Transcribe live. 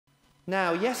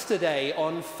Now, yesterday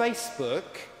on Facebook,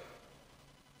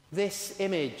 this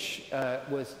image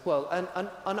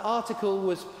an article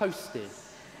was posted.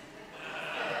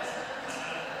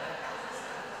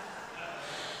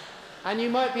 And you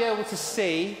might be able to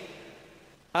see,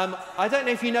 I don't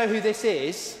know if you know who this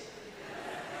is,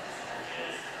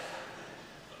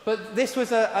 but this was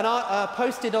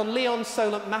posted on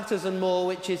Lee-on-the-Solent Matters and More,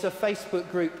 which is a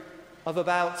Facebook group of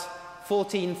about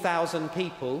 14,000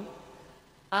 people.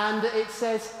 And it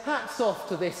says, hats off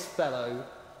to this fellow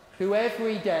who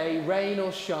every day, rain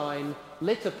or shine,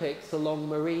 litter picks along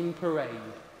Marine Parade.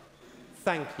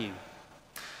 Thank you.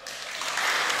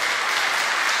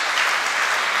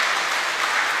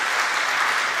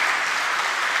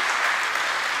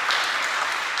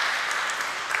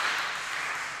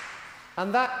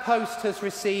 And that post has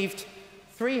received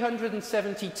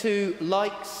 372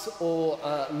 likes or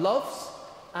loves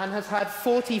and has had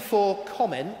 44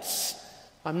 comments.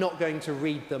 I'm not going to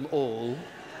read them all.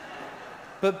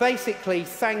 But basically,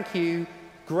 thank you,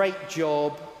 great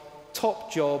job,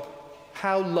 top job,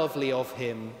 how lovely of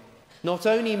him. Not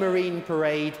only Marine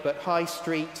Parade, but High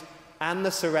Street and the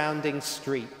surrounding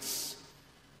streets.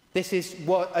 This is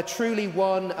a truly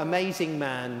one amazing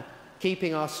man,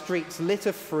 keeping our streets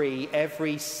litter-free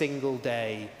every single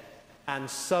day, and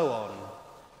so on.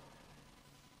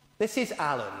 This is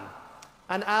Alan,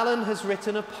 and Alan has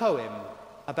written a poem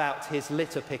about his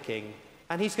litter picking,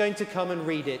 and he's going to come and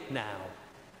read it now.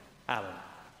 Alan.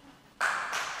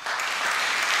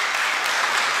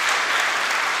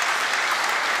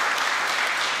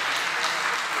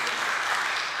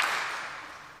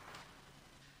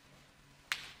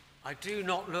 I do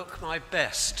not look my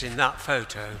best in that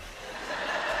photo.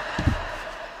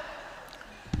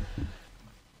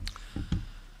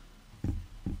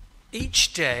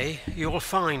 Each day you'll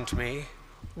find me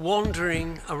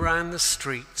wandering around the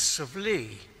streets of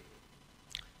Lee,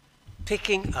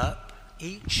 picking up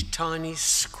each tiny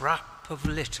scrap of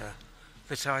litter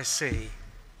that I see.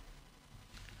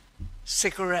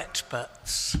 Cigarette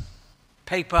butts,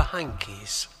 paper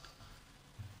hankies,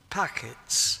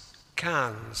 packets,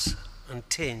 cans and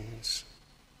tins.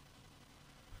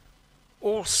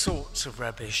 All sorts of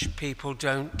rubbish people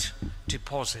don't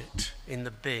deposit in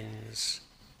the bins,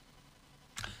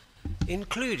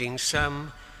 including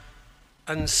some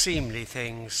unseemly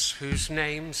things whose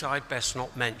names I'd best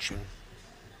not mention.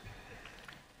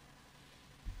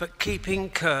 But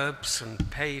keeping curbs and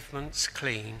pavements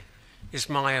clean is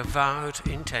my avowed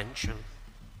intention.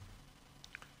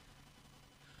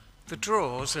 The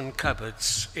drawers and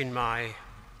cupboards in my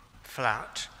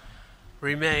flat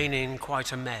remain in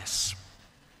quite a mess,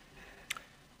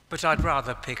 but I'd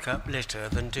rather pick up litter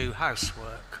than do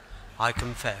housework, I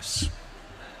confess.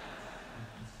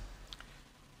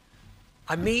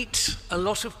 I meet a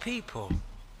lot of people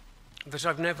that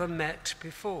I've never met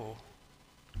before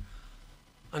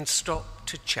and stop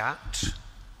to chat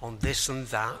on this and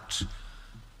that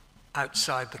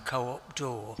outside the co-op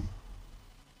door.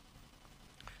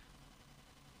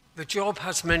 The job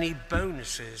has many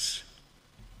bonuses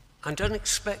and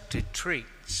unexpected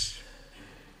treats,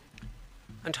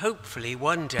 and hopefully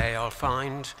one day I'll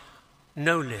find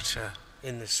no litter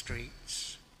in the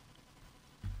streets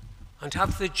and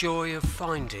have the joy of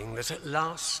finding that at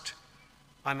last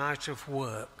I'm out of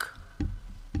work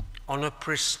on a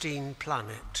pristine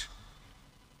planet,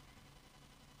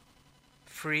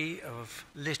 free of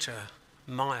litter,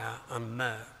 mire and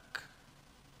murk.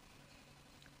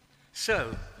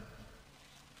 So,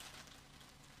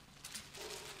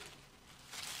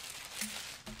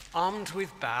 armed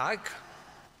with bag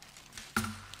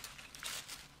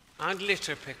and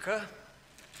litter picker,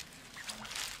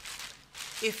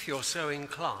 if you're so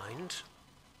inclined,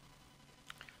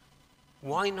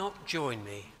 why not join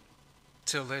me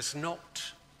till there's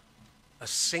not a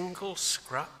single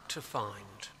scrap to find?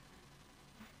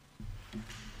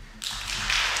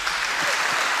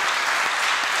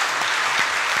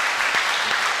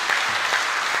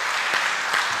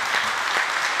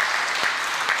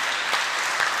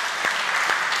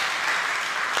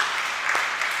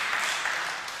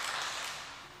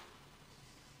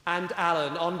 And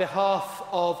Alan, on behalf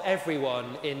of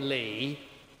everyone in Lee,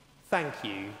 thank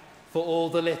you for all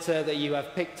the litter that you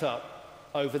have picked up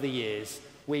over the years.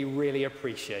 We really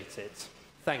appreciate it.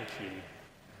 Thank you.